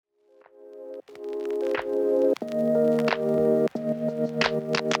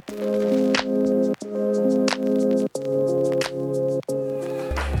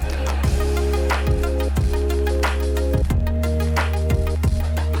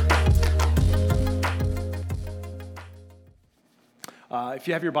If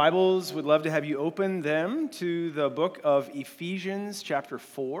you have your Bibles, we'd love to have you open them to the book of Ephesians, chapter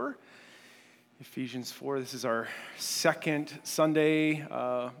 4. Ephesians 4, this is our second Sunday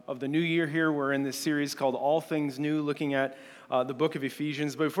of the new year here. We're in this series called All Things New, looking at the book of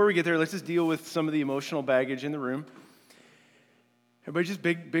Ephesians. But before we get there, let's just deal with some of the emotional baggage in the room. Everybody just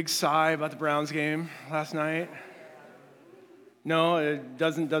big sigh about the Browns game last night? No, it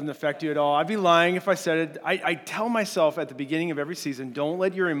doesn't affect you at all. I'd be lying if I said it. I tell myself at the beginning of every season, don't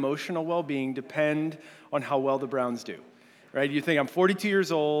let your emotional well-being depend on how well the Browns do. Right? You think, I'm 42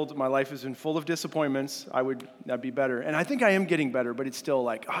 years old, my life has been full of disappointments, that'd be better. And I think I am getting better, but it's still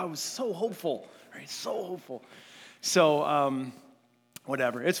like, I was so hopeful, right? So hopeful. So,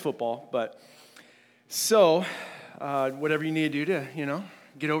 whatever, it's football. But so, whatever you need to do to,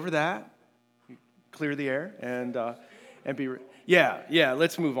 get over that, clear the air, and be... Yeah,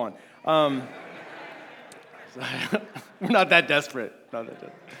 let's move on. We're not that desperate.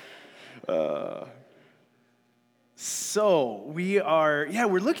 So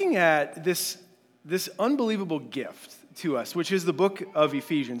we're looking at this unbelievable gift to us, which is the book of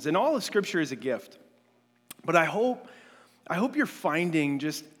Ephesians. And all of Scripture is a gift. But I hope you're finding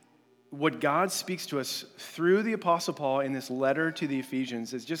just what God speaks to us through the Apostle Paul in this letter to the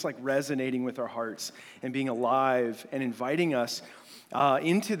Ephesians is just like resonating with our hearts and being alive and inviting us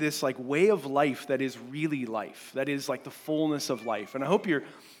into this like way of life that is really life, that is like the fullness of life. And I hope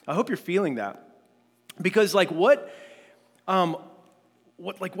you're feeling that, because like what's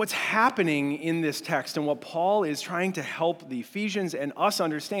happening in this text and what Paul is trying to help the Ephesians and us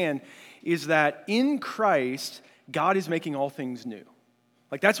understand is that in Christ God is making all things new.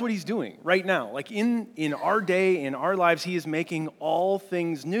 Like, that's what he's doing right now. Like, in our day, in our lives, he is making all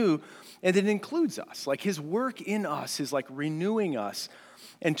things new, and it includes us. Like, his work in us is, like, renewing us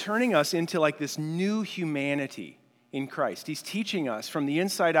and turning us into, like, this new humanity in Christ. He's teaching us from the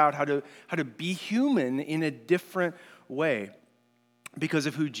inside out how to be human in a different way because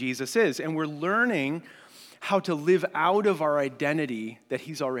of who Jesus is. And we're learning how to live out of our identity that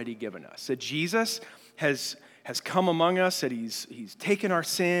he's already given us. That Jesus has come among us, that he's taken our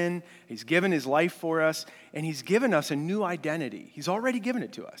sin, he's given his life for us, and he's given us a new identity. He's already given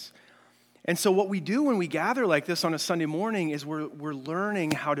it to us. And so what we do when we gather like this on a Sunday morning is we're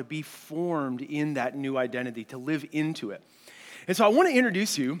learning how to be formed in that new identity, to live into it. And so I want to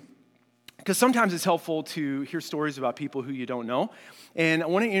introduce you, because sometimes it's helpful to hear stories about people who you don't know. And I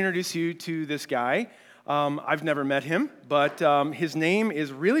want to introduce you to this guy. I've never met him, but his name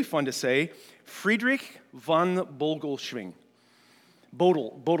is really fun to say, Friedrich von Bodelschwingh.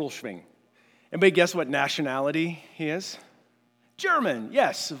 Bodelschwingh. Anybody guess what nationality he is? German,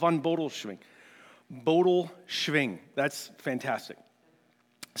 yes, von Bodelschwingh. Bodelschwingh, that's fantastic.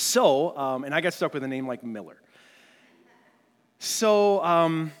 So, and I got stuck with a name like Miller. So,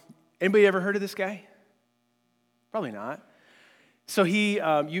 anybody ever heard of this guy? Probably not. So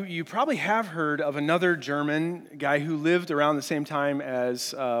you probably have heard of another German guy who lived around the same time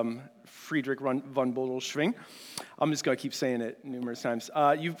as Friedrich von Bodelschwingh. I'm just going to keep saying it numerous times.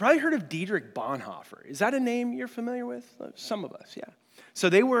 You've probably heard of Dietrich Bonhoeffer. Is that a name you're familiar with? Some of us, yeah. So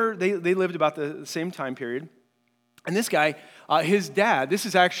they lived about the same time period. And this guy, his dad, this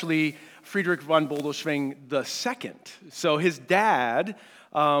is actually Friedrich von Bodelschwingh II. So his dad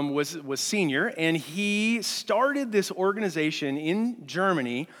was senior, and he started this organization in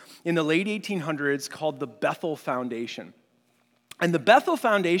Germany in the late 1800s called the Bethel Foundation. And the Bethel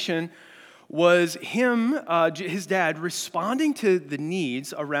Foundation was his dad, responding to the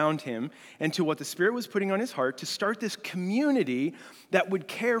needs around him and to what the Spirit was putting on his heart to start this community that would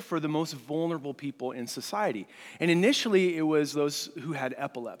care for the most vulnerable people in society. And initially, it was those who had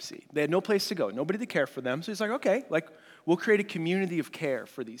epilepsy. They had no place to go, nobody to care for them. So he's like, okay, we'll create a community of care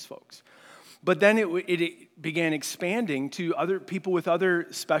for these folks. But then it began expanding to other people with other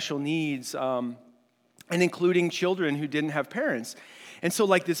special needs, and including children who didn't have parents. And so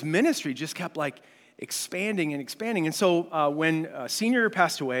this ministry just kept expanding and expanding. And so when Senior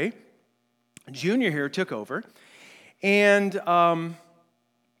passed away, Junior here took over. And God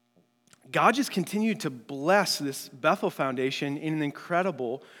just continued to bless this Bethel Foundation in an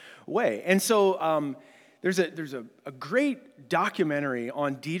incredible way. And so there's a great documentary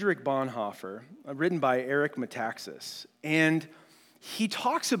on Dietrich Bonhoeffer written by Eric Metaxas. And he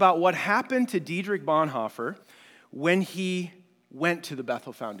talks about what happened to Dietrich Bonhoeffer when he went to the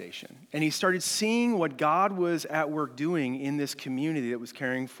Bethel Foundation. And he started seeing what God was at work doing in this community that was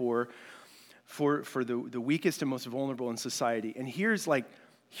caring for the weakest and most vulnerable in society. And here's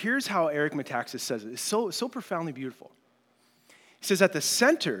how Eric Metaxas says it. It's so profoundly beautiful. He says, at the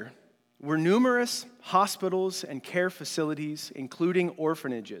center were numerous hospitals and care facilities, including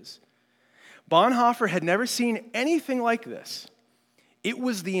orphanages. Bonhoeffer had never seen anything like this. It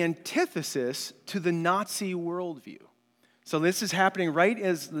was the antithesis to the Nazi worldview. So this is happening right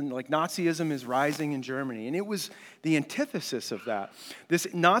as Nazism is rising in Germany. And it was the antithesis of that. This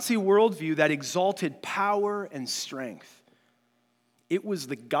Nazi worldview that exalted power and strength. It was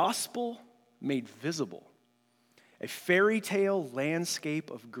the gospel made visible. A fairy tale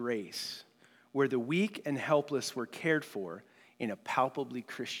landscape of grace where the weak and helpless were cared for in a palpably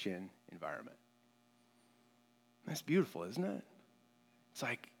Christian environment. That's beautiful, isn't it? It's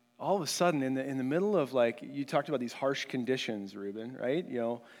like all of a sudden in the middle of, like, you talked about these harsh conditions, Ruben, right?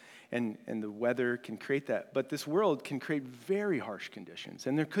 And the weather can create that. But this world can create very harsh conditions.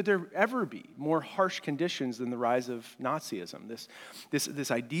 And could there ever be more harsh conditions than the rise of Nazism?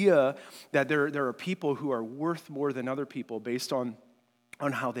 This idea that there are people who are worth more than other people based on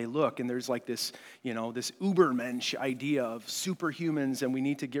how they look. And there's like this, this Ubermensch idea of superhumans, and we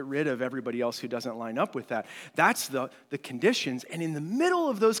need to get rid of everybody else who doesn't line up with that. That's the conditions. And in the middle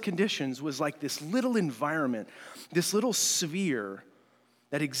of those conditions was like this little environment, this little sphere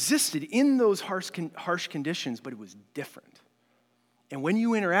that existed in those harsh conditions, but it was different. And when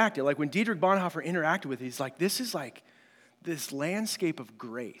you interacted, like when Dietrich Bonhoeffer interacted with it, he's like, this is like this landscape of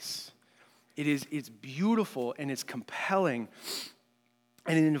grace. It's beautiful and it's compelling.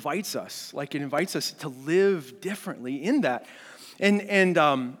 And it invites us to live differently in that.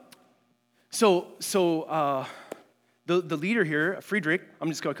 So the leader here, Friedrich, I'm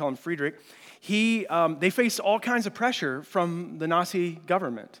just going to call him Friedrich, they faced all kinds of pressure from the Nazi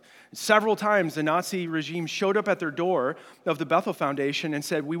government. Several times the Nazi regime showed up at their door of the Bethel Foundation and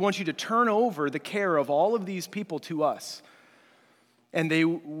said, we want you to turn over the care of all of these people to us. And they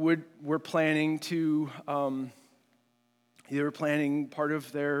were planning part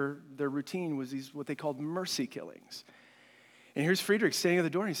of their routine was these what they called mercy killings. And here's Friedrich standing at the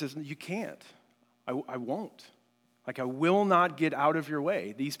door and he says, you can't. I won't. I will not get out of your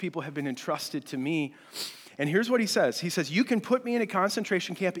way. These people have been entrusted to me. And here's what he says. He says, you can put me in a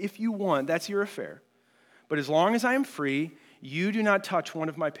concentration camp if you want. That's your affair. But as long as I am free, you do not touch one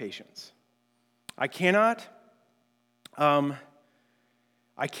of my patients. I cannot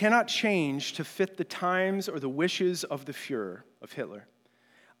change to fit the times or the wishes of the Führer, of Hitler.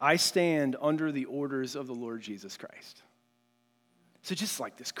 I stand under the orders of the Lord Jesus Christ. So just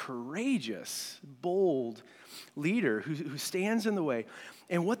like this courageous, bold leader who stands in the way.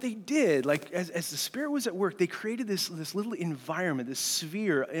 And what they did, as the Spirit was at work, they created this little environment, this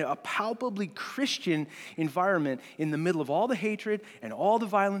sphere, a palpably Christian environment in the middle of all the hatred and all the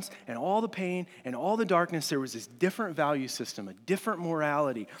violence and all the pain and all the darkness. There was this different value system, a different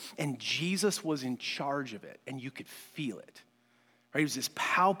morality, and Jesus was in charge of it, and you could feel it. Right? It was this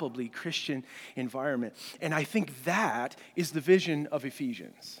palpably Christian environment. And I think that is the vision of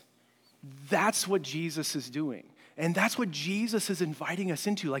Ephesians. That's what Jesus is doing. And that's what Jesus is inviting us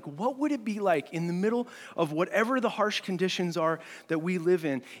into. What would it be like in the middle of whatever the harsh conditions are that we live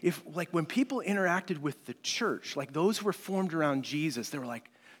in, if, when people interacted with the church, those who were formed around Jesus, they were like,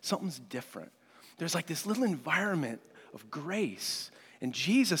 something's different. There's this little environment of grace, and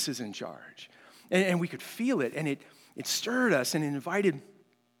Jesus is in charge. And we could feel it, and it stirred us and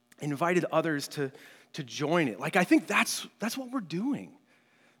invited others to join it. I think that's what we're doing.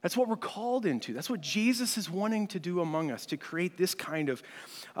 That's what we're called into. That's what Jesus is wanting to do among us, to create this kind of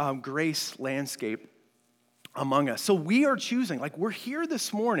grace landscape among us. So we are choosing, we're here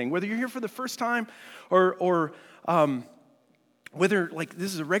this morning, whether you're here for the first time or whether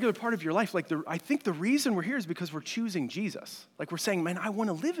this is a regular part of your life. I think the reason we're here is because we're choosing Jesus. We're saying, man, I want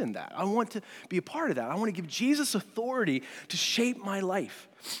to live in that. I want to be a part of that. I want to give Jesus authority to shape my life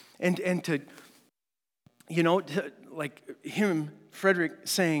and to him, Frederick,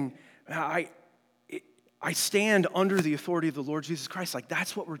 saying, I stand under the authority of the Lord Jesus Christ.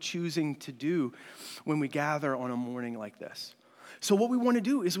 That's what we're choosing to do when we gather on a morning like this. So what we want to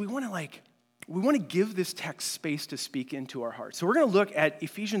do is we want to give this text space to speak into our hearts. So we're going to look at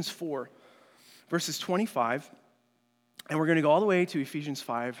Ephesians 4, verses 25, and we're going to go all the way to Ephesians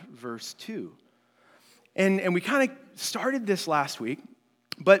 5, verse 2. And we kind of started this last week,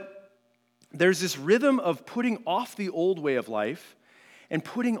 but there's this rhythm of putting off the old way of life and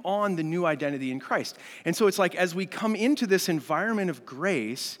putting on the new identity in Christ. And so it's as we come into this environment of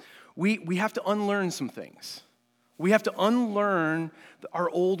grace, we have to unlearn some things. We have to unlearn our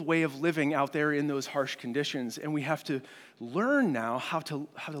old way of living out there in those harsh conditions, and we have to learn now how to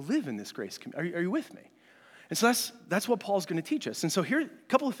live in this grace. Are you with me? And so that's what Paul's going to teach us. And so here are a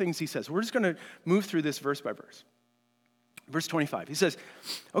couple of things he says. We're just going to move through this verse by verse. Verse 25, he says,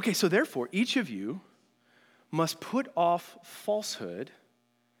 okay, so therefore, each of you must put off falsehood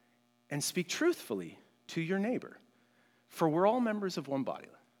and speak truthfully to your neighbor, for we're all members of one body.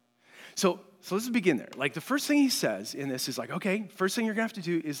 So let's begin there. Like the first thing he says in this is like, okay, first thing you're gonna have to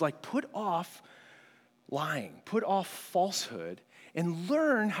do is like put off lying, put off falsehood, and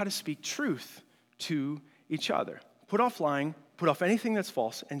learn how to speak truth to each other. Put off lying, put off anything that's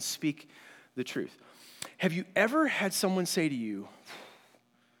false, and speak the truth. Have you ever had someone say to you,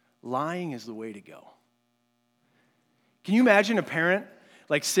 lying is the way to go? Can you imagine a parent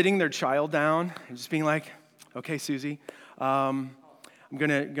like sitting their child down and just being like, okay, Susie, I'm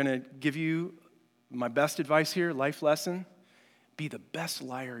gonna give you my best advice here, life lesson. Be the best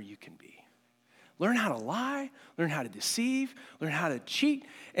liar you can be. Learn how to lie, learn how to deceive, learn how to cheat,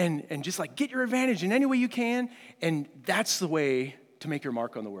 and just like get your advantage in any way you can, and that's the way to make your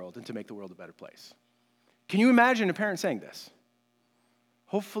mark on the world and to make the world a better place. Can you imagine a parent saying this?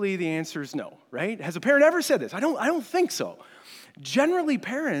 Hopefully the answer is no, right? Has a parent ever said this? I don't think so. Generally,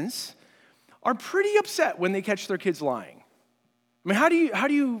 parents are pretty upset when they catch their kids lying. I mean, how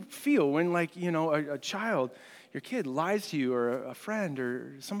do you feel when like, you know, a child, your kid lies to you, or a friend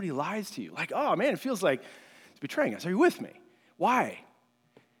or somebody lies to you? Like, oh man, it feels like it's betraying us. Are you with me? Why?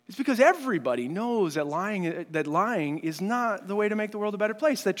 It's because everybody knows that lying is not the way to make the world a better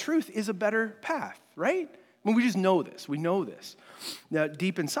place, that truth is a better path, right? I mean, we just know this. We know this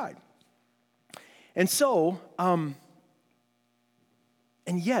deep inside. And so, and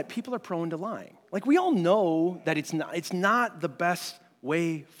yet people are prone to lying. Like we all know that it's not the best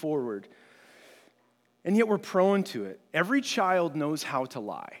way forward. And yet we're prone to it. Every child knows how to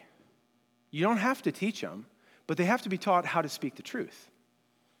lie. You don't have to teach them, but they have to be taught how to speak the truth.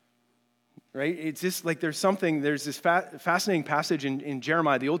 Right? It's just like there's this fascinating passage in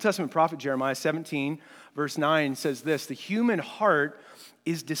Jeremiah. The Old Testament prophet Jeremiah 17, verse 9 says this: the human heart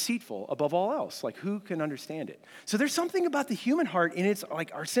is deceitful above all else. Like, who can understand it? So there's something about the human heart in its,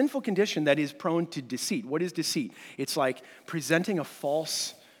 like, our sinful condition that is prone to deceit. What is deceit? It's like presenting a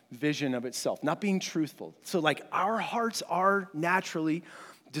false vision of itself, not being truthful. So like our hearts are naturally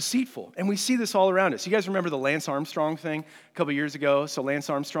deceitful. And we see this all around us. You guys remember the Lance Armstrong thing a couple years ago? So Lance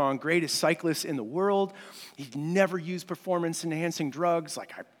Armstrong, greatest cyclist in the world. He'd never used performance-enhancing drugs.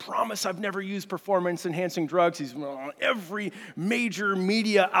 Like, I promise I've never used performance-enhancing drugs. He's on every major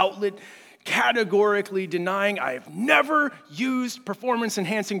media outlet categorically denying, I've never used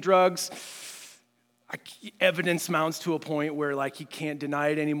performance-enhancing drugs. Evidence mounts to a point where, like, he can't deny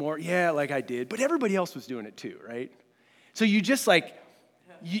it anymore. Yeah, like I did. But everybody else was doing it too, right? So you just, like,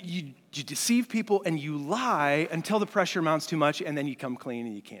 you deceive people and you lie until the pressure mounts too much, and then you come clean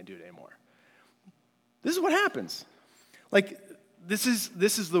and you can't do it anymore. This is what happens. Like, this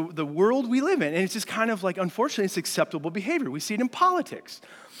is the world we live in, and it's just kind of like, unfortunately, it's acceptable behavior. We see it in politics.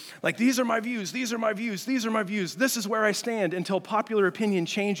 Like, these are my views, these are my views, these are my views, this is where I stand, until popular opinion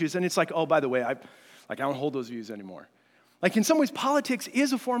changes, and it's like, oh, by the way, I don't hold those views anymore. Like, in some ways, politics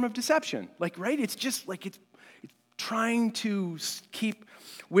is a form of deception. Like, right? It's just like it's trying to keep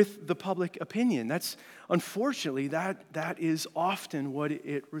with the public opinion. That's, unfortunately, that is often what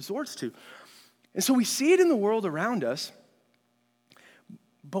it resorts to. And so we see it in the world around us,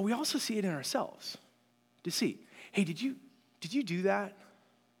 but we also see it in ourselves. Deceit. Hey, did you do that?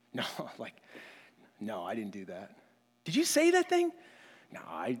 No, no, I didn't do that. Did you say that thing? No,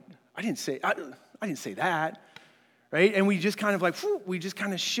 I didn't say that. Right? And we just kind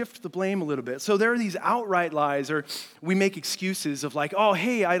of shift the blame a little bit. So there are these outright lies, or we make excuses of like, oh,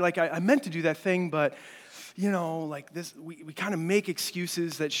 hey, I meant to do that thing, but like this, we kind of make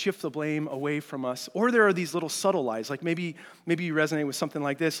excuses that shift the blame away from us. Or there are these little subtle lies, like maybe you resonate with something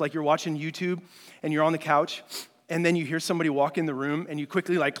like this, like you're watching YouTube and you're on the couch, and then you hear somebody walk in the room, and you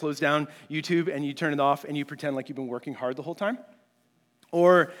quickly like close down YouTube and you turn it off and you pretend like you've been working hard the whole time.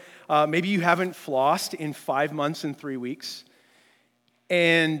 Or maybe you haven't flossed in 5 months and 3 weeks,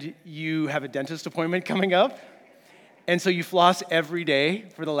 and you have a dentist appointment coming up, and so you floss every day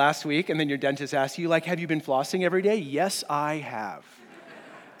for the last week, and then your dentist asks you, like, have you been flossing every day? Yes, I have.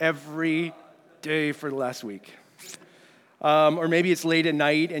 Every day for the last week. Or maybe it's late at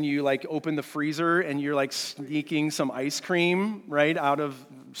night, and you, like, open the freezer, and you're, like, sneaking some ice cream right out of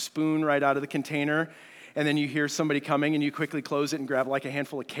the container, and then you hear somebody coming, and you quickly close it and grab like a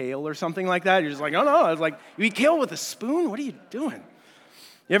handful of kale or something like that. You're just like, oh no, I was like, you eat kale with a spoon? What are you doing?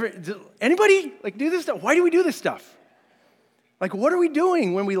 Anybody like do this stuff? Why do we do this stuff? Like, what are we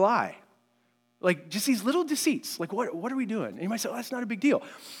doing when we lie? Like, just these little deceits. Like, what are we doing? And you might say, oh, that's not a big deal.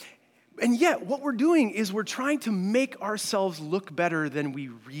 And yet, what we're doing is we're trying to make ourselves look better than we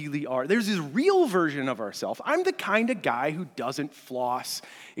really are. There's this real version of ourselves. I'm the kind of guy who doesn't floss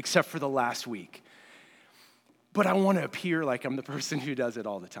except for the last week. But I want to appear like I'm the person who does it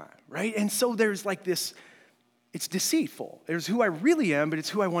all the time, right? And so there's like this, it's deceitful. There's who I really am, but it's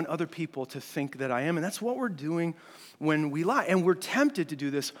who I want other people to think that I am. And that's what we're doing when we lie. And we're tempted to do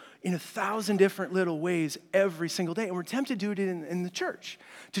this in 1,000 different little ways every single day. And we're tempted to do it in the church,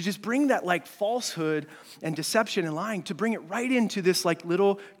 to just bring that like falsehood and deception and lying, to bring it right into this like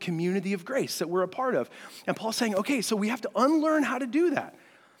little community of grace that we're a part of. And Paul's saying, okay, so we have to unlearn how to do that.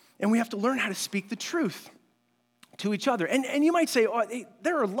 And we have to learn how to speak the truth to each other. And you might say, oh,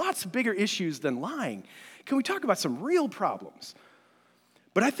 there are lots bigger issues than lying. Can we talk about some real problems?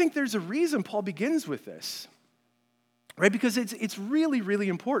 But I think there's a reason Paul begins with this, right? Because it's really, really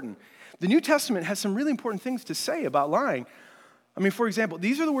important. The New Testament has some really important things to say about lying. I mean, for example,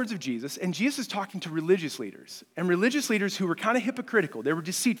 these are the words of Jesus, and Jesus is talking to religious leaders, and religious leaders who were kind of hypocritical. They were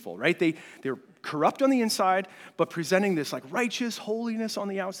deceitful, right? They were corrupt on the inside, but presenting this like righteous holiness on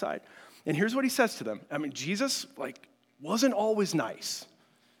the outside. And here's what he says to them. I mean, Jesus like wasn't always nice.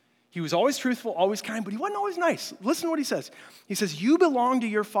 He was always truthful, always kind, but he wasn't always nice. Listen to what he says. He says, you belong to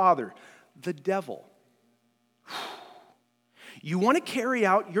your father, the devil. You want to carry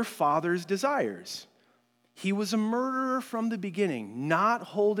out your father's desires. He was a murderer from the beginning, not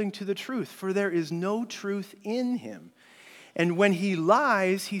holding to the truth, for there is no truth in him. And when he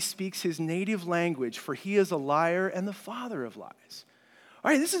lies, he speaks his native language, for he is a liar and the father of lies.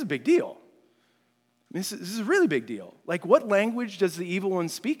 All right, this is a big deal. This is a really big deal. Like, what language does the evil one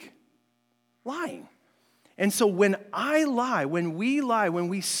speak? Lying. And so when I lie, when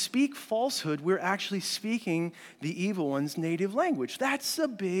we speak falsehood, we're actually speaking the evil one's native language. That's a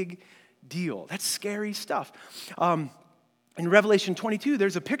big deal. That's scary stuff. In Revelation 22,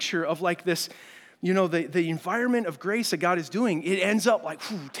 there's a picture of like this, you know, the environment of grace that God is doing. It ends up like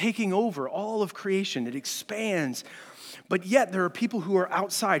taking over all of creation. It expands. But yet there are people who are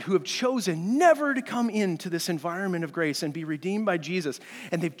outside who have chosen never to come into this environment of grace and be redeemed by Jesus.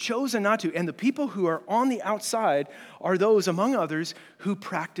 And they've chosen not to. And the people who are on the outside are those, among others, who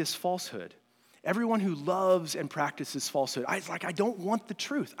practice falsehood. Everyone who loves and practices falsehood. I don't want the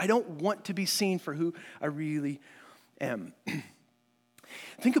truth. I don't want to be seen for who I really am.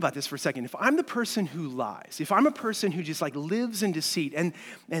 Think about this for a second. If I'm the person who lies, if I'm a person who just like lives in deceit and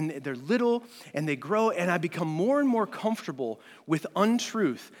they're little and they grow and I become more and more comfortable with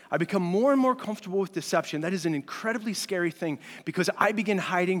untruth, I become more and more comfortable with deception, that is an incredibly scary thing because I begin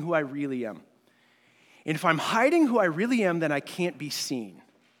hiding who I really am. And if I'm hiding who I really am, then I can't be seen.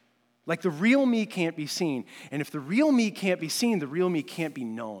 Like the real me can't be seen. And if the real me can't be seen, the real me can't be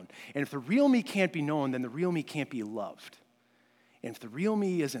known. And if the real me can't be known, then the real me can't be loved. And if the real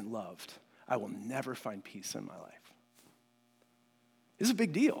me isn't loved, I will never find peace in my life. This is a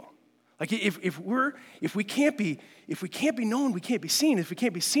big deal. Like if we can't be known, we can't be seen. If we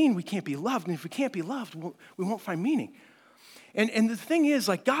can't be seen, we can't be loved. And if we can't be loved, we won't find meaning. And the thing is,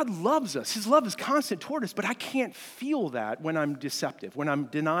 like, God loves us. His love is constant toward us, but I can't feel that when I'm deceptive, when I'm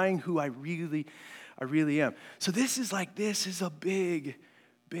denying who I really am. So this is a big,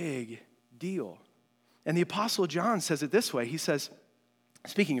 big deal. And the Apostle John says it this way. He says,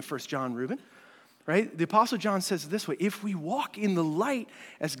 speaking of 1 John, Reuben, right? The Apostle John says it this way. If we walk in the light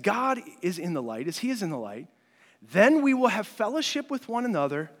as God is in the light, as he is in the light, then we will have fellowship with one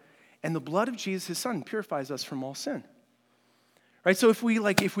another, and the blood of Jesus, his son, purifies us from all sin. Right? So if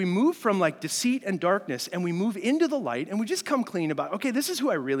we move from like deceit and darkness and we move into the light and we just come clean about, okay, this is who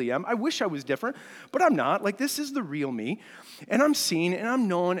I really am. I wish I was different, but I'm not. Like, this is the real me. And I'm seen and I'm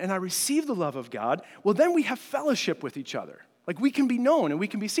known and I receive the love of God. Well, then we have fellowship with each other. Like, we can be known and we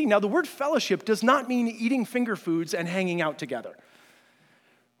can be seen. Now, the word fellowship does not mean eating finger foods and hanging out together.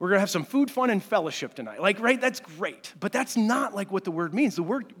 We're going to have some food, fun, and fellowship tonight. Like, right? That's great. But that's not like what the word means. The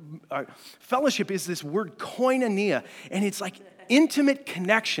word fellowship is this word koinonia, and it's like intimate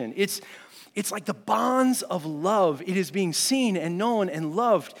connection. It's like the bonds of love. It is being seen and known and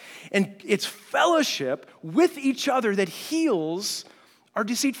loved. And it's fellowship with each other that heals our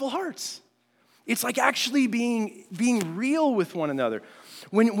deceitful hearts. It's like actually being real with one another.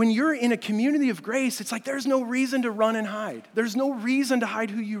 When you're in a community of grace, it's like there's no reason to run and hide. There's no reason to hide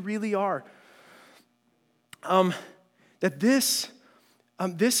who you really are. This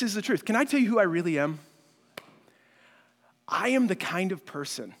is the truth. Can I tell you who I really am? I am the kind of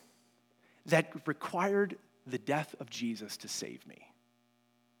person that required the death of Jesus to save me.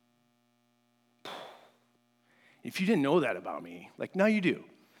 If you didn't know that about me, like, now you do.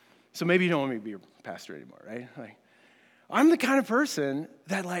 So maybe you don't want me to be your pastor anymore, right? I'm the kind of person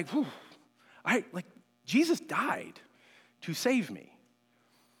that Jesus died to save me.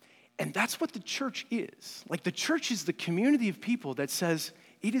 And that's what the church is. Like the church is the community of people that says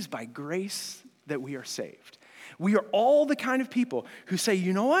it is by grace that we are saved. We are all the kind of people who say,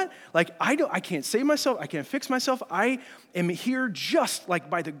 you know what? Like I can't save myself, I can't fix myself. I am here just like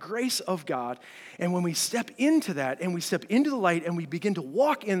by the grace of God. And when we step into that and we step into the light and we begin to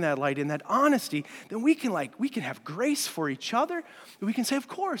walk in that light, in that honesty, then we can have grace for each other. We can say, of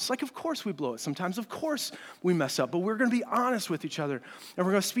course we blow it sometimes. Of course we mess up, but we're going to be honest with each other and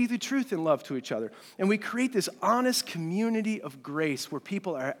we're going to speak the truth in love to each other. And we create this honest community of grace where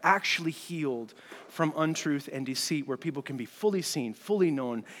people are actually healed from untruth and deceit, where people can be fully seen, fully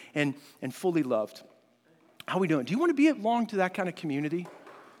known, and fully loved. How are we doing? Do you want to belong to that kind of community?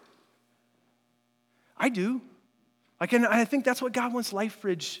 I do. And I think that's what God wants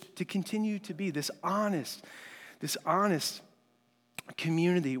LifeBridge to continue to be, this honest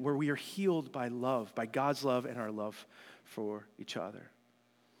community where we are healed by love, by God's love and our love for each other.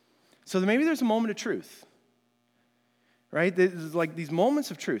 So maybe there's a moment of truth, right? There's like these moments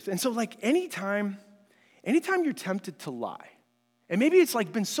of truth. And so like anytime you're tempted to lie, and maybe it's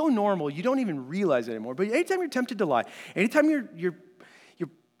like been so normal you don't even realize it anymore, but anytime you're tempted to lie, anytime you're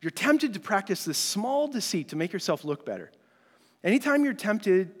tempted to practice this small deceit to make yourself look better, anytime you're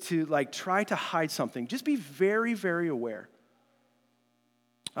tempted to like try to hide something, just be very, very aware.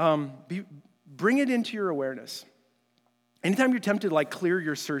 Bring it into your awareness. Anytime you're tempted to like clear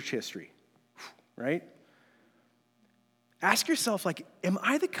your search history, right? Ask yourself, like, am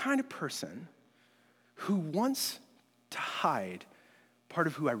I the kind of person who wants to hide part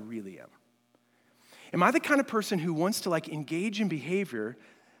of who I really am? Am I the kind of person who wants to like engage in behavior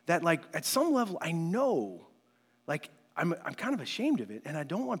that like at some level I know, like I'm kind of ashamed of it and I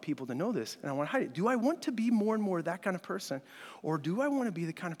don't want people to know this and I want to hide it? Do I want to be more and more that kind of person, or do I want to be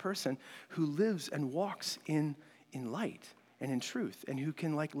the kind of person who lives and walks in light and in truth and who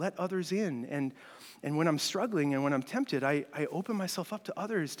can like let others in? And when I'm struggling and when I'm tempted, I open myself up to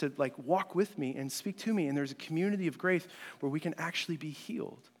others to like walk with me and speak to me, and there's a community of grace where we can actually be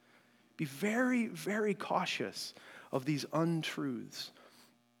healed. Be very, very cautious of these untruths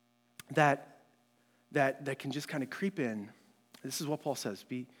that can just kind of creep in. This is what Paul says: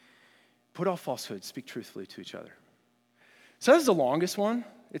 put off falsehood, speak truthfully to each other. So that's the longest one.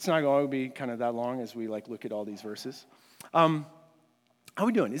 It's not going to be kind of that long as we like look at all these verses. How are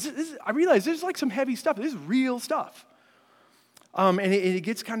we doing? I realize there's like some heavy stuff. This is real stuff. And it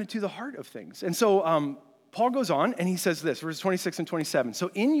gets kind of to the heart of things. And so Paul goes on and he says this, verses 26 and 27. So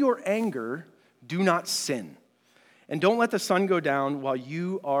in your anger, do not sin. And don't let the sun go down while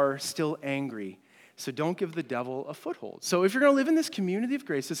you are still angry. So don't give the devil a foothold. So if you're going to live in this community of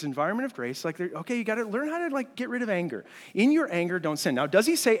grace, this environment of grace, like, okay, you got to learn how to like get rid of anger. In your anger, don't sin. Now, does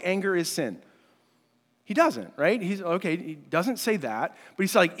he say anger is sin? He doesn't, right? He doesn't say that, but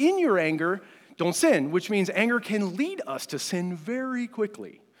he's like, in your anger, don't sin, which means anger can lead us to sin very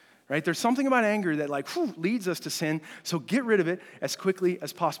quickly, right? There's something about anger that like leads us to sin, so get rid of it as quickly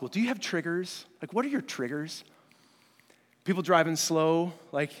as possible. Do you have triggers? Like, what are your triggers? People driving slow,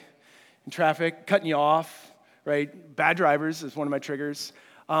 like in traffic, cutting you off, right? Bad drivers is one of my triggers.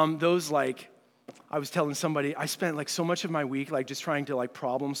 Those like, I was telling somebody, I spent like so much of my week like just trying to like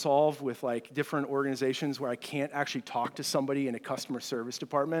problem solve with like different organizations where I can't actually talk to somebody in a customer service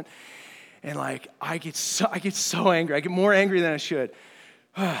department. And like, I get so angry. I get more angry than I should.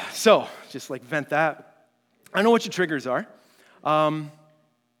 So just like vent that. I know what your triggers are. But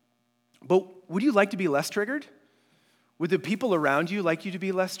would you like to be less triggered? Would the people around you like you to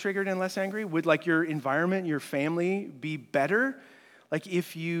be less triggered and less angry? Would like your environment, your family be better? Like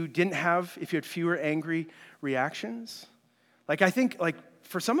if you had fewer angry reactions? Like I think like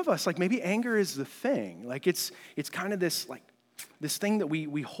for some of us, like maybe anger is the thing. Like it's kind of this thing that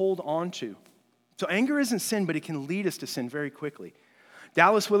we hold on to. So anger isn't sin, but it can lead us to sin very quickly.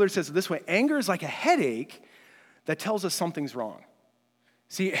 Dallas Willard says it this way: anger is like a headache that tells us something's wrong.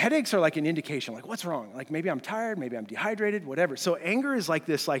 See, headaches are like an indication, like what's wrong? Like maybe I'm tired, maybe I'm dehydrated, whatever. So anger is like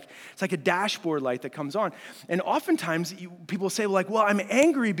this, like it's like a dashboard light that comes on. And oftentimes people say, well, I'm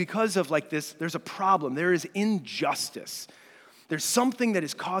angry because of like this, there's a problem, there is injustice. There's something that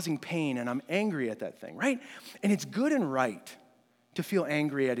is causing pain and I'm angry at that thing, right? And it's good and right to feel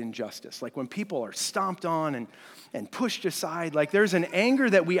angry at injustice. Like when people are stomped on and pushed aside, like there's an anger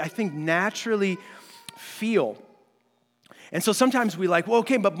that we, I think, naturally feel. And so sometimes we like, well,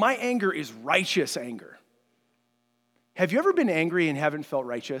 okay, but my anger is righteous anger. Have you ever been angry and haven't felt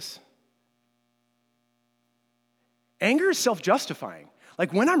righteous? Anger is self-justifying.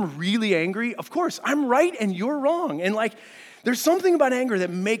 Like when I'm really angry, of course, I'm right and you're wrong. And like there's something about anger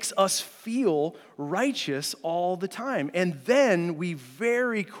that makes us feel righteous all the time. And then we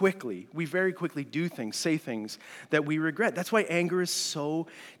very quickly do things, say things that we regret. That's why anger is so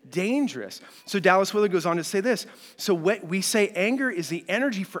dangerous. So Dallas Willard goes on to say this. So we say anger is the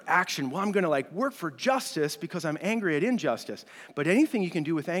energy for action. Well, I'm going to like work for justice because I'm angry at injustice. But anything you can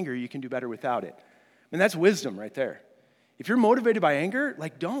do with anger, you can do better without it. And that's wisdom right there. If you're motivated by anger,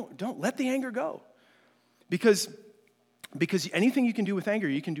 like don't let the anger go. Because anything you can do with anger,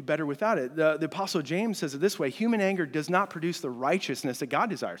 you can do better without it. The Apostle James says it this way: human anger does not produce the righteousness that God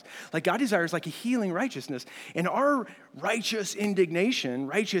desires. Like God desires like a healing righteousness. And our righteous indignation,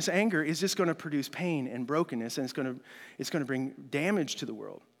 righteous anger is just going to produce pain and brokenness, and it's going to bring damage to the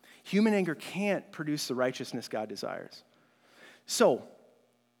world. Human anger can't produce the righteousness God desires. So,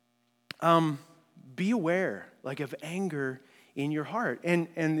 be aware like of anger in your heart. And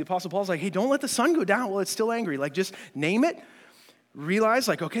the Apostle Paul's like, hey, don't let the sun go down while it's still angry. Like just name it. Realize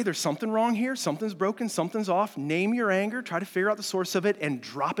like, okay, there's something wrong here. Something's broken. Something's off. Name your anger. Try to figure out the source of it and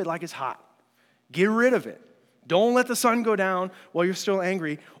drop it like it's hot. Get rid of it. Don't let the sun go down while you're still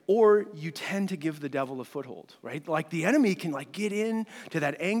angry, or you tend to give the devil a foothold, right? Like the enemy can like get into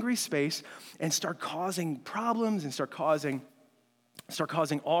that angry space and start causing problems and start causing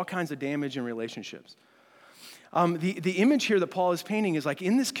all kinds of damage in relationships. The image here that Paul is painting is like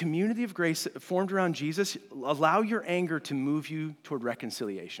in this community of grace formed around Jesus, allow your anger to move you toward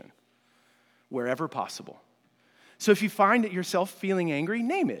reconciliation wherever possible. So if you find yourself feeling angry,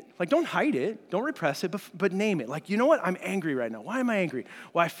 name it. Like don't hide it, don't repress it, but name it. Like, you know what, I'm angry right now. Why am I angry?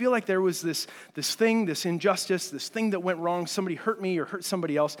 Well, I feel like there was this thing, this injustice, this thing that went wrong. Somebody hurt me or hurt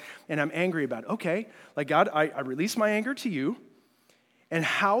somebody else, and I'm angry about it. Okay, like God, I release my anger to you, and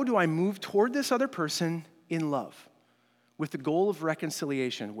how do I move toward this other person in love, with the goal of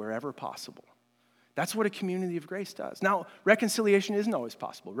reconciliation wherever possible? That's what a community of grace does. Now, reconciliation isn't always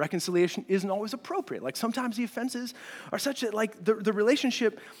possible. Reconciliation isn't always appropriate. Like sometimes the offenses are such that like the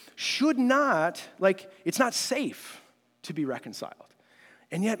relationship should not, like it's not safe to be reconciled.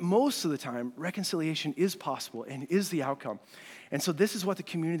 And yet most of the time, reconciliation is possible and is the outcome. And so this is what the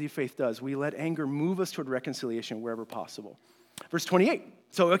community of faith does. We let anger move us toward reconciliation wherever possible. Verse 28.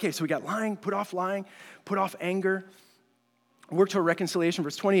 So we got lying, put off anger, work toward reconciliation.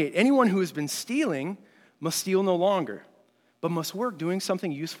 Verse 28, anyone who has been stealing must steal no longer, but must work doing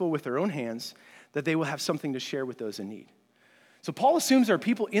something useful with their own hands, that they will have something to share with those in need. So Paul assumes there are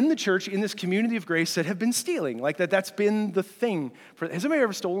people in the church, in this community of grace, that have been stealing, like that's been the thing. Has anybody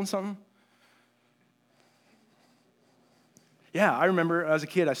ever stolen something? Yeah, I remember as a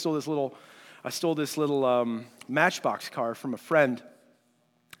kid, I stole this little Matchbox car from a friend.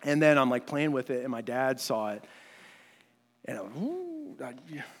 And then I'm like playing with it, and my dad saw it. And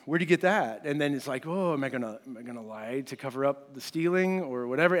where'd you get that? And then it's like, oh, am I gonna lie to cover up the stealing or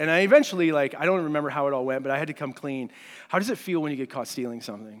whatever? And I eventually, like, I don't remember how it all went, but I had to come clean. How does it feel when you get caught stealing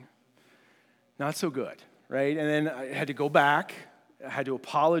something? Not so good, right? And then I had to go back. I had to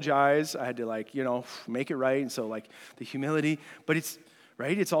apologize. I had to make it right. And so like the humility, but it's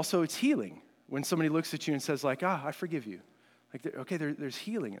healing when somebody looks at you and says like, I forgive you. Like, okay, there's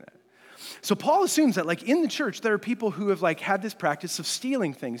healing in that. So Paul assumes that like in the church, there are people who have like had this practice of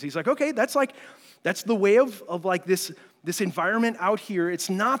stealing things. He's like, okay, that's the way of like this environment out here. It's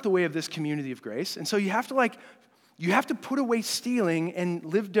not the way of this community of grace. And so you have to put away stealing and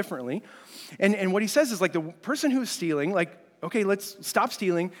live differently. And what he says is like the person who's stealing, like, okay, let's stop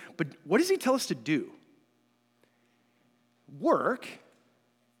stealing. But what does he tell us to do? Work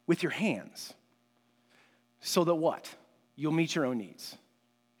with your hands so that what? You'll meet your own needs.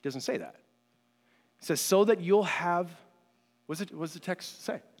 It doesn't say that. It says so that you'll have, what does the text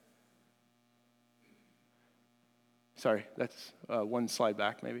say? Sorry, that's one slide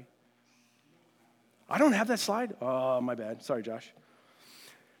back maybe. I don't have that slide. Oh, my bad. Sorry, Josh.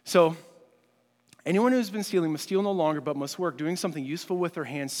 So, anyone who's been stealing must steal no longer, but must work, doing something useful with their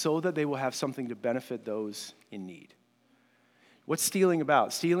hands so that they will have something to benefit those in need. What's stealing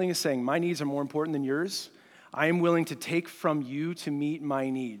about? Stealing is saying, my needs are more important than yours. I am willing to take from you to meet my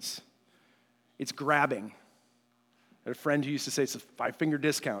needs. It's grabbing. I had a friend who used to say it's a 5-finger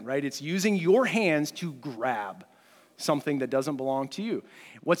discount, right? It's using your hands to grab something that doesn't belong to you.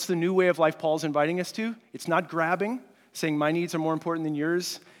 What's the new way of life Paul's inviting us to? It's not grabbing, saying my needs are more important than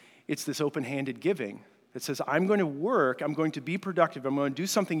yours. It's this open-handed giving that says, I'm going to work, I'm going to be productive, I'm going to do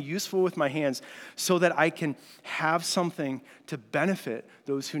something useful with my hands so that I can have something to benefit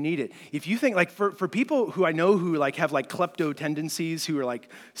those who need it. If you think, like, for people who I know who, like, have, like, klepto tendencies, who are, like,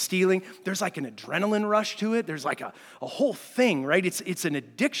 stealing, there's, like, an adrenaline rush to it. There's, like, a whole thing, right? It's an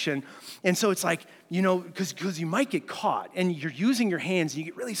addiction. And so it's like, you know, because you might get caught, and you're using your hands, and you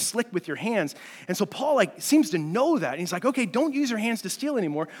get really slick with your hands. And so Paul, like, seems to know that. And he's like, okay, don't use your hands to steal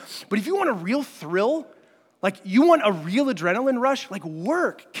anymore. But if you want a real thrill, like, you want a real adrenaline rush? Like,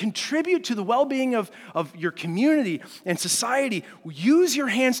 work, contribute to the well-being of your community and society. Use your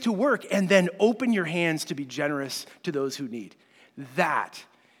hands to work, and then open your hands to be generous to those who need. That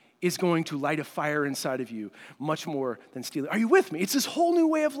is going to light a fire inside of you much more than stealing. Are you with me? It's this whole new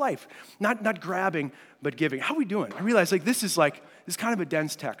way of life. Not grabbing, but giving. How are we doing? I realize, like, this is kind of a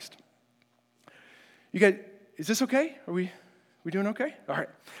dense text. You guys, is this okay? Are we doing okay? All right.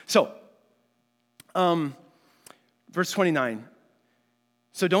 So, verse 29,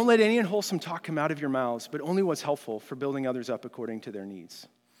 so don't let any unwholesome talk come out of your mouths, but only what's helpful for building others up according to their needs,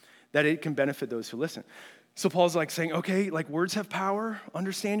 that it can benefit those who listen. So Paul's like saying, okay, like, words have power.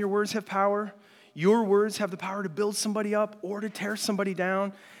 Understand your words have power. Your words have the power to build somebody up or to tear somebody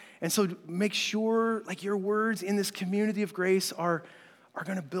down. And so make sure, like, your words in this community of grace are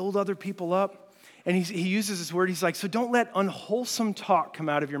going to build other people up. And he uses this word, he's like, so don't let unwholesome talk come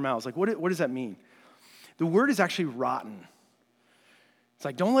out of your mouths. Like, what does that mean? The word is actually rotten. It's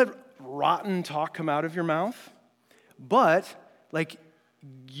like, don't let rotten talk come out of your mouth, but, like,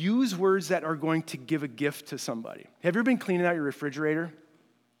 use words that are going to give a gift to somebody. Have you ever been cleaning out your refrigerator?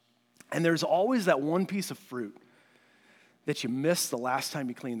 And there's always that one piece of fruit that you missed the last time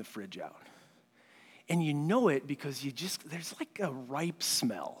you cleaned the fridge out. And you know it because there's like a ripe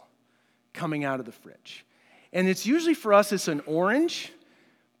smell coming out of the fridge. And it's usually, for us, it's an orange,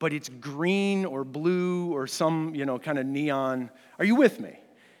 but it's green or blue or some, you know, kind of neon. Are you with me?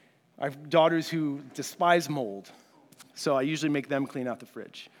 I have daughters who despise mold, so I usually make them clean out the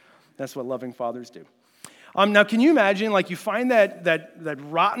fridge. That's what loving fathers do. Now, can you imagine, like, you find that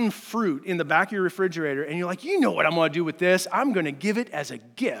rotten fruit in the back of your refrigerator, and you're like, you know what I'm going to do with this? I'm going to give it as a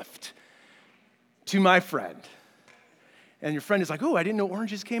gift to my friend. And your friend is like, oh, I didn't know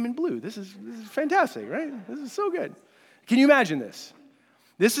oranges came in blue. This is fantastic, right? This is so good. Can you imagine this?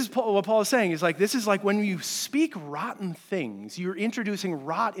 This is what Paul is saying. Is like, this is like when you speak rotten things, you're introducing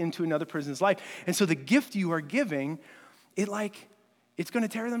rot into another person's life. And so the gift you are giving, it's going to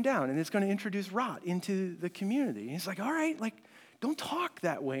tear them down, and it's going to introduce rot into the community. And it's like, all right, like, don't talk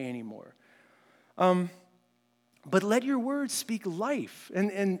that way anymore. But let your words speak life.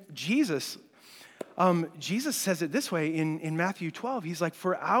 And Jesus says it this way in Matthew 12. He's like,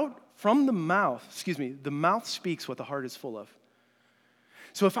 the mouth speaks what the heart is full of.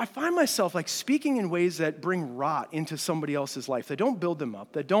 So if I find myself, like, speaking in ways that bring rot into somebody else's life, that don't build them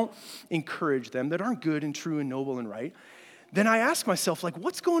up, that don't encourage them, that aren't good and true and noble and right, then I ask myself, like,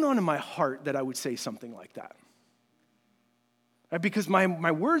 what's going on in my heart that I would say something like that? Right? Because my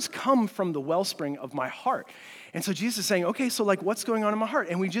words come from the wellspring of my heart. And so Jesus is saying, okay, so, like, what's going on in my heart?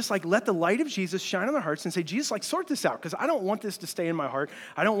 And we just, like, let the light of Jesus shine on our hearts and say, Jesus, like, sort this out, because I don't want this to stay in my heart.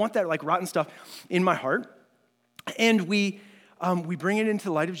 I don't want that, like, rotten stuff in my heart. And we bring it into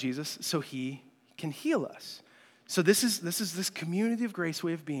the light of Jesus so he can heal us. So this is this community of grace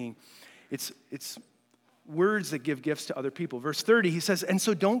way of being. It's words that give gifts to other people. Verse 30, he says, and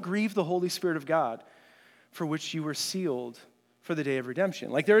so don't grieve the Holy Spirit of God, for which you were sealed for the day of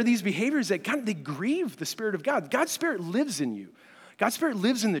redemption. Like, there are these behaviors that they grieve the Spirit of God. God's Spirit lives in you. God's Spirit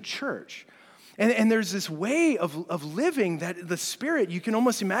lives in the church. And there's this way of living that the Spirit, you can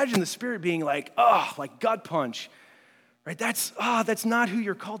almost imagine the Spirit being like, like gut punch. Right? That's not who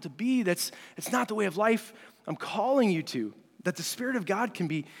you're called to be. It's not the way of life I'm calling you to. That the Spirit of God can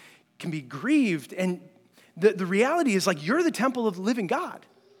be grieved. And the reality is, like, you're the temple of the living God.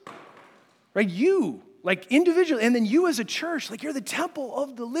 Right? You, like, individually, and then you as a church, like, you're the temple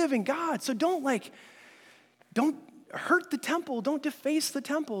of the living God. So don't hurt the temple. Don't deface the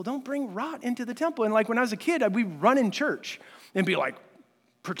temple. Don't bring rot into the temple. And, like, when I was a kid, we'd run in church and be like,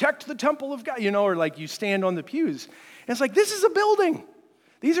 protect the temple of God, or, like, you stand on the pews. And it's like, this is a building.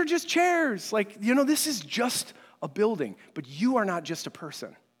 These are just chairs. Like, this is just a building. But you are not just a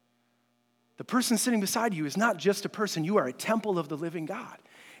person. The person sitting beside you is not just a person. You are a temple of the living God.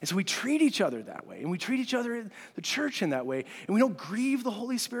 And so we treat each other that way, and we treat each other in the church in that way, and we don't grieve the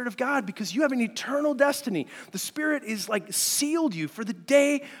Holy Spirit of God because you have an eternal destiny. The Spirit is like sealed you for the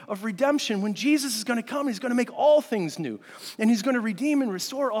day of redemption when Jesus is going to come. He's going to make all things new, and he's going to redeem and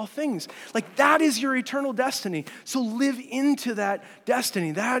restore all things. Like that is your eternal destiny. So live into that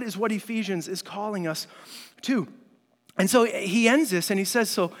destiny. That is what Ephesians is calling us to. And so he ends this and he says,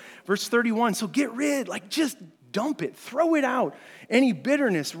 so verse 31, so get rid, like just dump it, throw it out. Any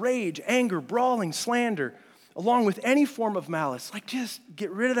bitterness, rage, anger, brawling, slander, along with any form of malice. Like just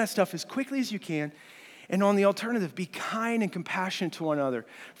get rid of that stuff as quickly as you can. And on the alternative, be kind and compassionate to one another,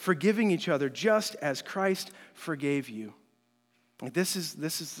 forgiving each other just as Christ forgave you. Like this is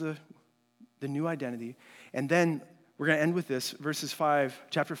the new identity. And then we're going to end with this,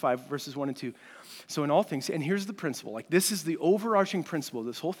 chapter 5, verses 1 and 2. So in all things, and here's the principle. Like this is the overarching principle of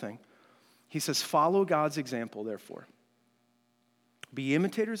this whole thing. He says, follow God's example, therefore. Be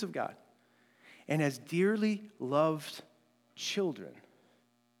imitators of God. And as dearly loved children,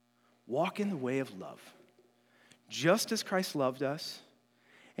 walk in the way of love. Just as Christ loved us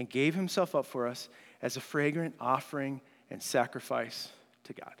and gave himself up for us as a fragrant offering and sacrifice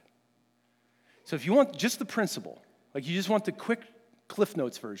to God. So if you want just the principle, like you just want the quick Cliff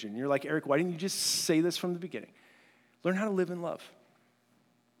Notes version, you're like, Eric, why didn't you just say this from the beginning? Learn how to live in love.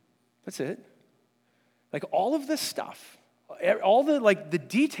 That's it. Like all of this stuff, all the like the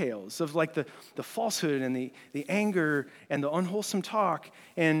details of like the falsehood and the anger and the unwholesome talk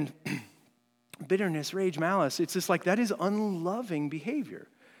and bitterness, rage, malice, it's just like that is unloving behavior.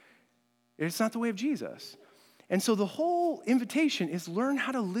 It's not the way of Jesus. And so the whole invitation is learn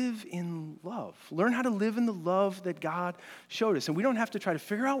how to live in love. Learn how to live in the love that God showed us. And we don't have to try to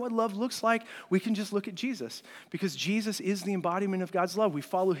figure out what love looks like. We can just look at Jesus because Jesus is the embodiment of God's love. We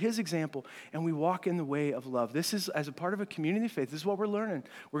follow his example and we walk in the way of love. This is, as a part of a community of faith, this is what we're learning.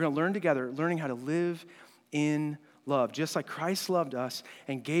 We're going to learn together, learning how to live in love. Just like Christ loved us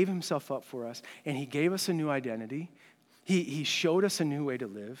and gave himself up for us, and he gave us a new identity. He showed us a new way to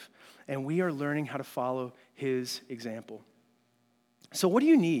live, and we are learning how to follow his example. So what do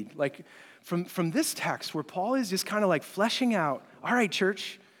you need? Like from this text where Paul is just kind of like fleshing out, all right,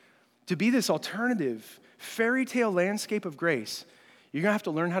 church, to be this alternative fairy tale landscape of grace, you're going to have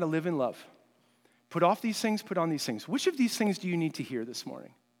to learn how to live in love. Put off these things, put on these things. Which of these things do you need to hear this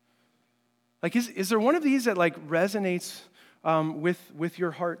morning? Like, is there one of these that like resonates with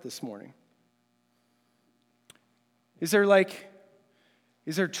your heart this morning? Is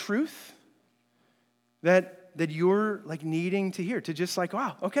there truth that you're like needing to hear? To just like,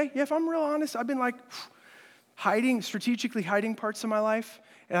 wow, okay, yeah, if I'm real honest, I've been like strategically hiding parts of my life,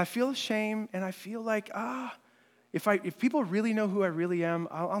 and I feel shame, and I feel like, if people really know who I really am,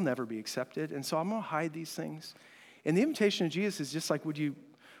 I'll never be accepted, and so I'm going to hide these things. And the invitation of Jesus is just like, would you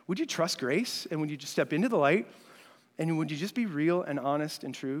trust grace, and would you just step into the light, and would you just be real and honest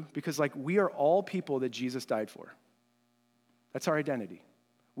and true? Because like we are all people that Jesus died for. That's our identity.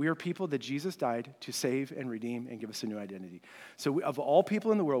 We are people that Jesus died to save and redeem and give us a new identity. So of all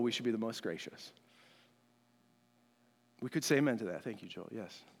people in the world, we should be the most gracious. We could say amen to that. Thank you, Joel.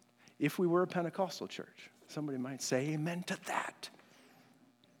 Yes. If we were a Pentecostal church, somebody might say amen to that.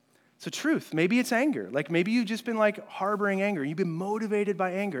 So truth, maybe it's anger. Like maybe you've just been like harboring anger. You've been motivated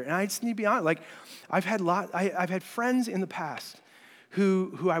by anger. And I just need to be honest. Like I've had friends in the past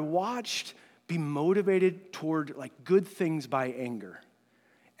who I watched be motivated toward like good things by anger.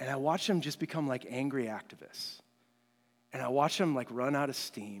 And I watched them just become like angry activists. And I watched them like run out of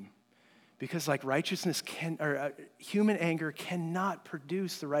steam because like human anger cannot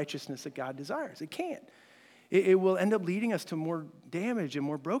produce the righteousness that God desires. It can't. It will end up leading us to more damage and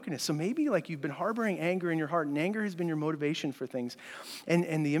more brokenness. So maybe like you've been harboring anger in your heart, and anger has been your motivation for things.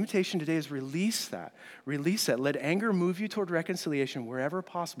 And the invitation today is release that. Release that. Let anger move you toward reconciliation wherever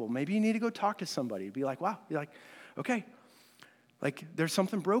possible. Maybe you need to go talk to somebody. Be like, wow. You're like, okay, like there's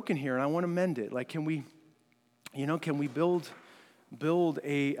something broken here and I want to mend it. Like can we build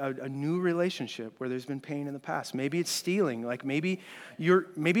a new relationship where there's been pain in the past? Maybe it's stealing. Like maybe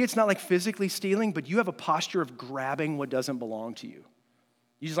it's not like physically stealing, but you have a posture of grabbing what doesn't belong to you.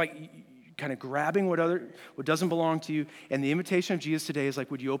 You just like kind of grabbing what doesn't belong to you. And the invitation of Jesus today is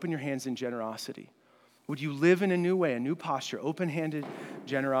like, would you open your hands in generosity? Would you live in a new way, a new posture, open-handed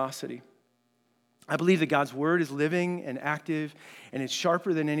generosity? I believe that God's word is living and active, and it's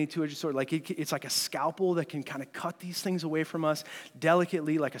sharper than any two-edged sword. Like it's like a scalpel that can kind of cut these things away from us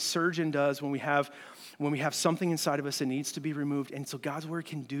delicately, like a surgeon does when we have something inside of us that needs to be removed. And so God's word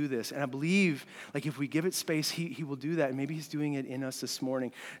can do this. And I believe, like if we give it space, he will do that. And maybe he's doing it in us this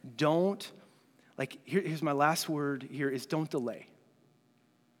morning. Here's my last word here is don't delay.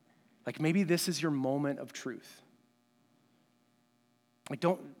 Like maybe this is your moment of truth.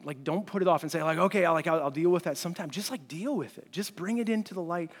 Don't put it off and say okay, I'll deal with that sometime. Just deal with it. Just bring it into the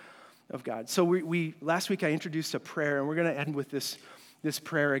light of God. So we last week I introduced a prayer, and we're going to end with this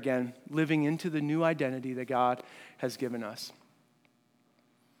prayer again, living into the new identity that God has given us.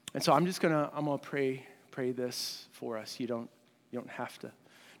 And so I'm gonna pray this for us. You don't have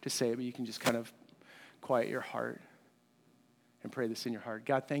to say it, but you can just kind of quiet your heart and pray this in your heart.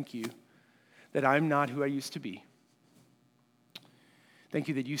 God, thank you that I'm not who I used to be. Thank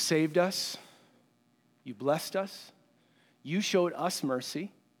you that you saved us, you blessed us, you showed us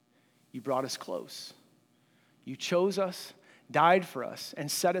mercy, you brought us close. You chose us, died for us, and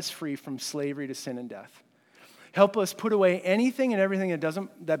set us free from slavery to sin and death. Help us put away anything and everything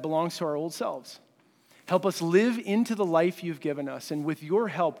that belongs to our old selves. Help us live into the life you've given us, and with your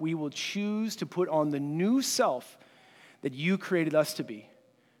help, we will choose to put on the new self that you created us to be.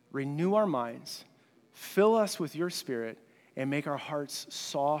 Renew our minds, fill us with your Spirit, and make our hearts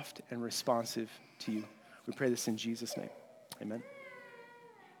soft and responsive to you. We pray this in Jesus' name. Amen.